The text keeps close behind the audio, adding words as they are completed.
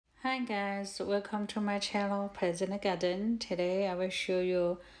guys, welcome to my channel Present Garden. Today I will show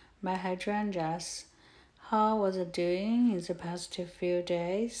you my hydrangeas. How was it doing in the past few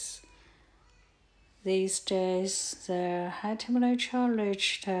days? These days the high temperature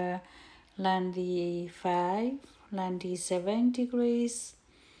reached 95, 97 degrees.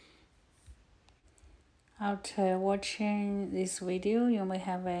 After watching this video, you may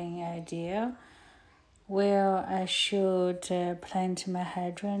have an idea where I should plant my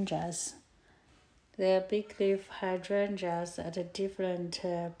hydrangeas. There are bigleaf hydrangeas at different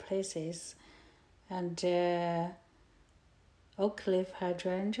places, and OAKLEAF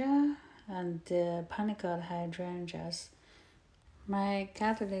hydrangea and Panicled hydrangeas. My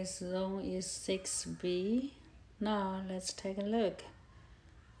gardening zone is 6B. Now let's take a look.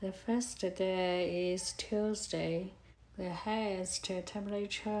 The first day is Tuesday. The highest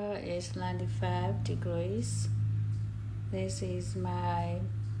temperature is 95 degrees. This is my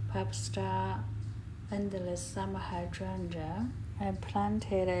Popstar Endless Summer Hydrangea. I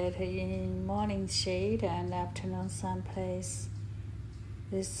planted it in morning shade and afternoon sun place.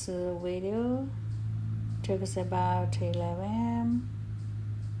 This video took about 11 am.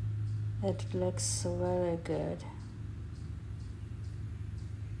 It looks very good.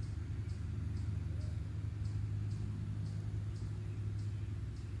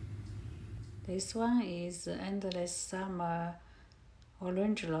 This one is Endless Summer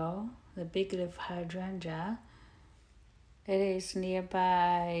Orangello, the Bigleaf hydrangea. It is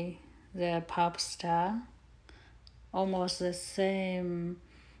nearby the Popstar, almost the same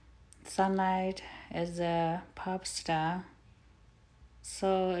sunlight as the Popstar,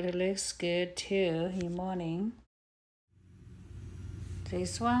 so it looks good too in morning.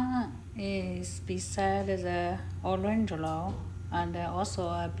 This one is beside the Orangello, and also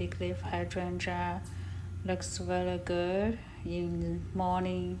a bigleaf hydrangea, looks very good in the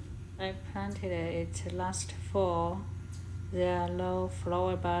morning. I planted it last fall. There are no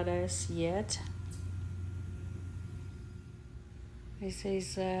flower buds yet. This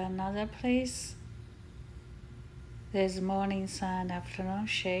is another place. There's morning sun, afternoon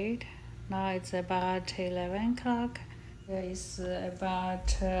shade. Now it's about 11 o'clock. There is about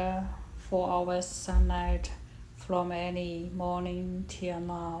 4 hours sunlight from any morning till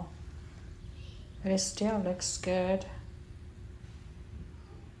now. It still looks good.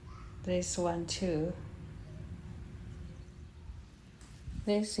 This one too.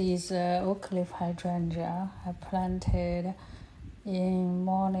 This is OAKLEAF hydrangea. I planted in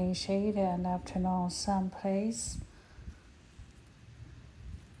morning shade and afternoon sun place.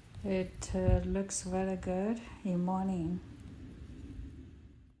 It looks very good in morning.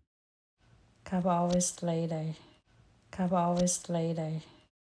 Couple hours later.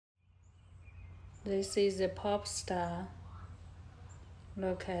 This is the Popstar.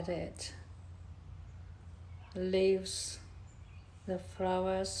 Look at it. Leaves, the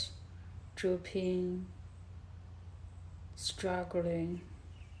flowers drooping, struggling.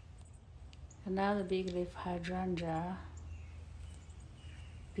 Another bigleaf hydrangea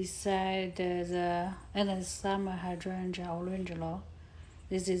beside the endless summer hydrangea Orangello.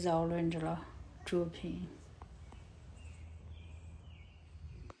 This is Orangello drooping.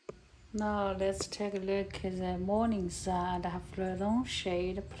 Now let's take a look at the morning sun and afternoon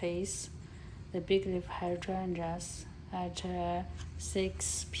shade place, the bigleaf hydrangeas at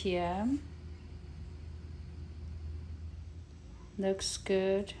 6 p.m. Looks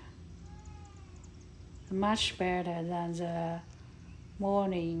good. Much better than the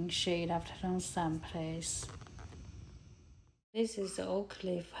morning shade afternoon sun place. This is the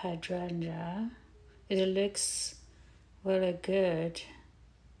OAKLEAF hydrangea. It looks very good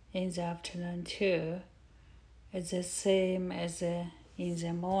in the afternoon too. It's the same as in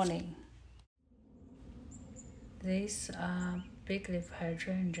the morning. These are bigleaf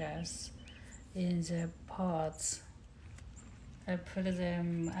hydrangeas in the pots. I put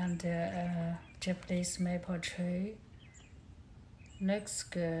them under a Japanese maple tree. Looks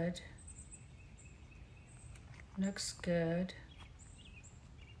good.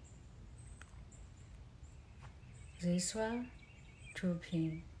 This one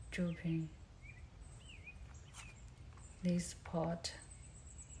drooping. This pot.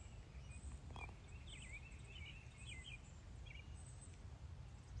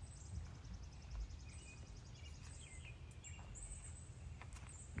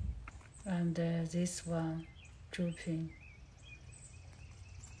 And this one drooping.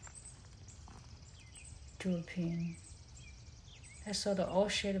 I thought all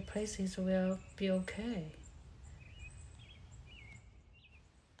shade places will be okay.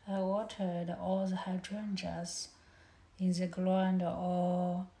 I watered all the hydrangeas in the ground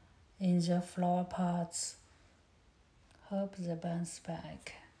or the flower pots. Hope they bounce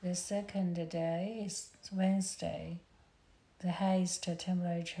back. The second day is Wednesday. The highest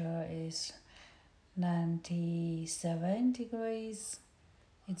temperature is 97 degrees.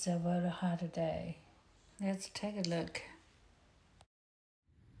 It's a very hot day. Let's take a look.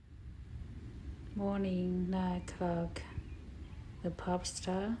 Morning, 9 o'clock. The pop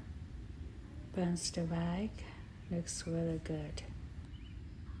star bounced back. Looks really good.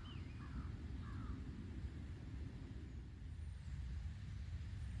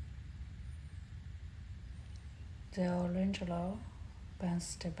 The orange glow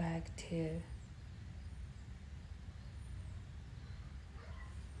bounced back too.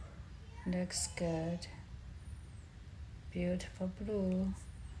 Looks good. Beautiful blue.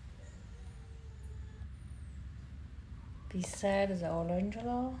 Beside the orange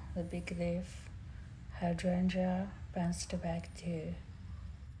glow, the Bigleaf, Hydrangea bounced back too.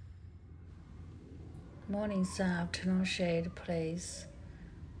 Morning sun, afternoon shade, please.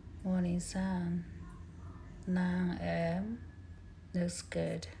 Morning sun, 9 a.m. Looks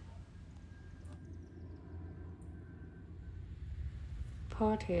good.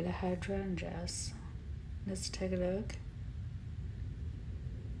 Potted hydrangeas. Let's take a look.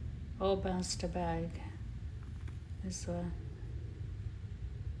 All bounced back. This one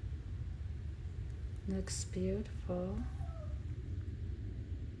looks beautiful.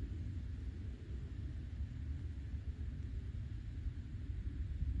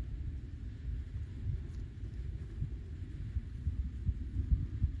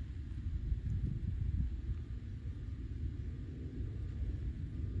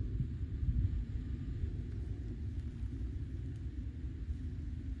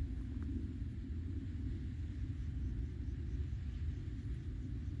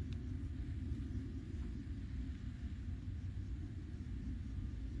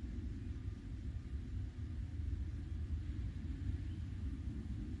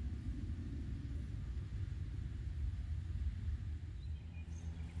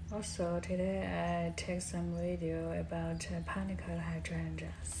 Also, today I take some video about Panicled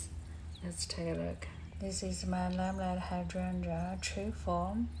hydrangeas. Let's take a look. This is my limelight hydrangea tree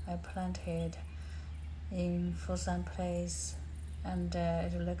form I planted in Fusan place, and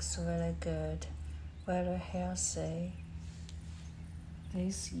it looks really good, very healthy.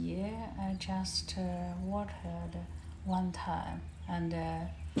 This year I just watered one time and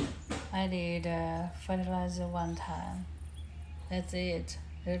I did fertilizer one time. That's it.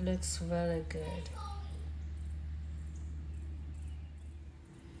 It looks very good.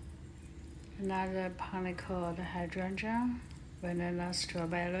 Another Panicled hydrangea, vanilla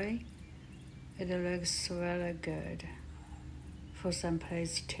strawberry. It looks very good for some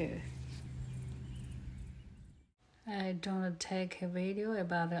place too. I don't take a video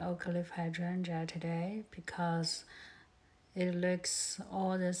about the OAKLEAF hydrangea today because it looks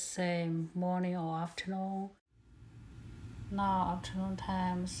all the same morning or afternoon. Now afternoon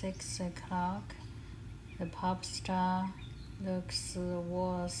time, 6 o'clock. The pop star looks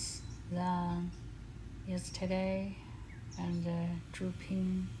worse than yesterday, and the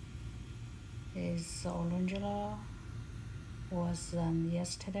drooping is orange glow worse than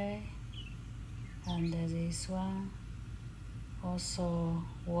yesterday, and this one also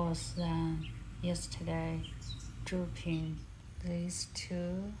worse than yesterday, drooping. These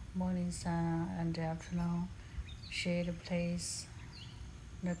two, morning sun and afternoon shade place,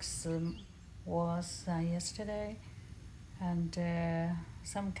 looks worse than yesterday, and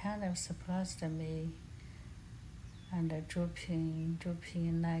some kind of surprised me, and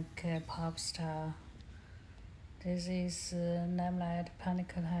drooping like a pop star. This is limelight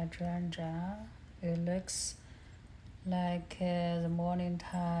Panicled hydrangea. It looks like the morning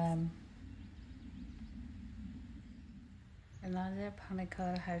time. Another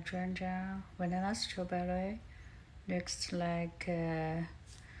Panicled hydrangea, vanilla strawberry. Looks like in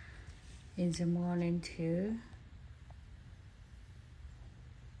the morning too.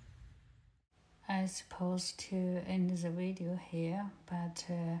 I'm supposed to end the video here, but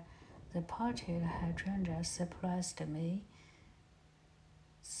the potted hydrangea surprised me.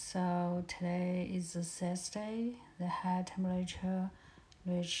 So today is the Thursday. The high temperature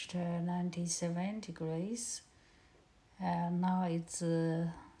reached 97 degrees. Now it's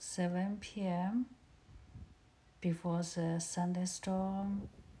 7 p.m. before the thunderstorm.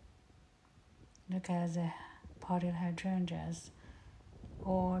 Look at the potted hydrangeas,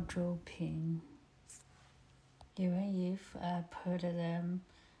 all drooping. Even if I put them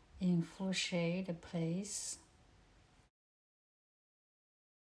in full shade place,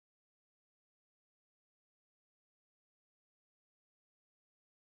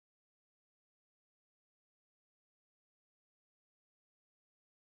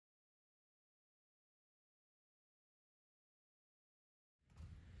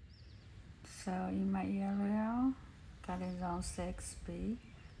 So in my area, got it on 6B.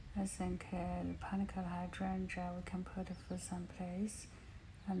 I think the Panicled Hydrangea we can put for some place,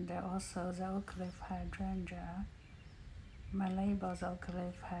 and also the OAKLEAF Hydrangea. My label is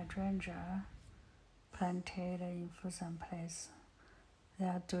OAKLEAF Hydrangea, planted in for some place. They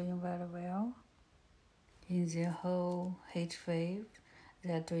are doing very well. In the whole Heatwave,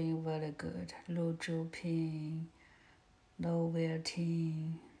 they are doing very good. No drooping, no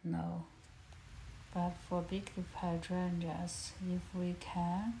wilting, no. But for Bigleaf hydrangeas, if we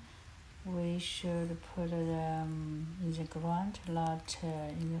can, we should put them in the ground, not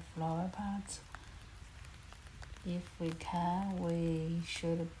in the flower pots. If we can, we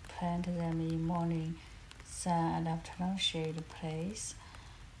should plant them in morning sun and afternoon shade place.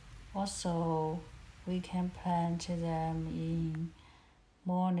 Also, we can plant them in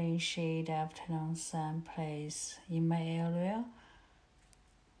morning shade, afternoon sun place. In my area,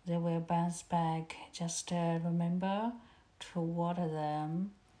 they will bounce back. Just remember to water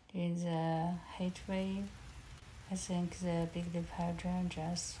them in the heat wave. I think the Bigleaf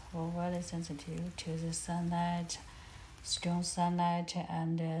hydrangeas are very sensitive to the sunlight, strong sunlight,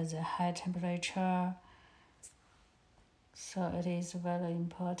 and the high temperature. So it is very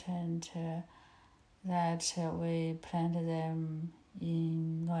important that we plant them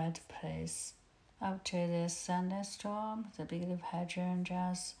in right place. After the thunderstorm, the Bigleaf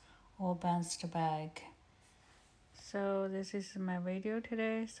hydrangeas all bounced back. So this is my video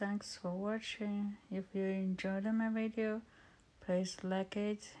today. Thanks for watching. If you enjoyed my video, please like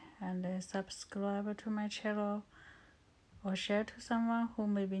it and subscribe to my channel, or share to someone who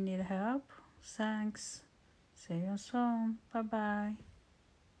maybe need help. Thanks. See you soon. Bye bye.